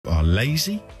are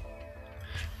lazy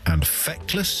and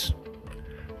feckless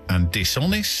and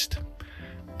dishonest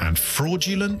and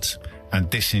fraudulent and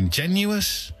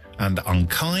disingenuous and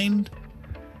unkind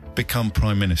become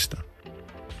Prime Minister?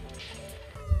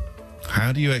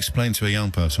 How do you explain to a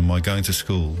young person why going to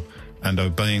school and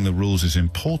obeying the rules is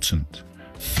important?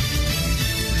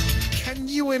 Can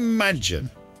you imagine?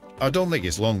 I don't think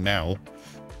it's long now,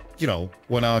 you know,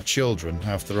 when our children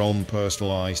have their own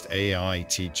personalised AI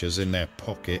teachers in their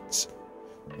pockets,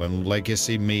 when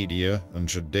legacy media and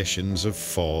traditions have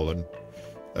fallen,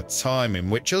 a time in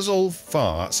which us old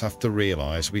farts have to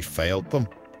realise we failed them.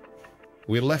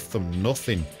 We left them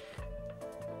nothing.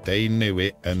 They knew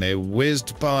it and they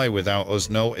whizzed by without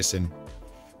us noticing.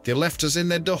 They left us in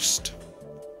their dust.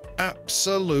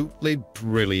 Absolutely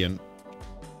brilliant.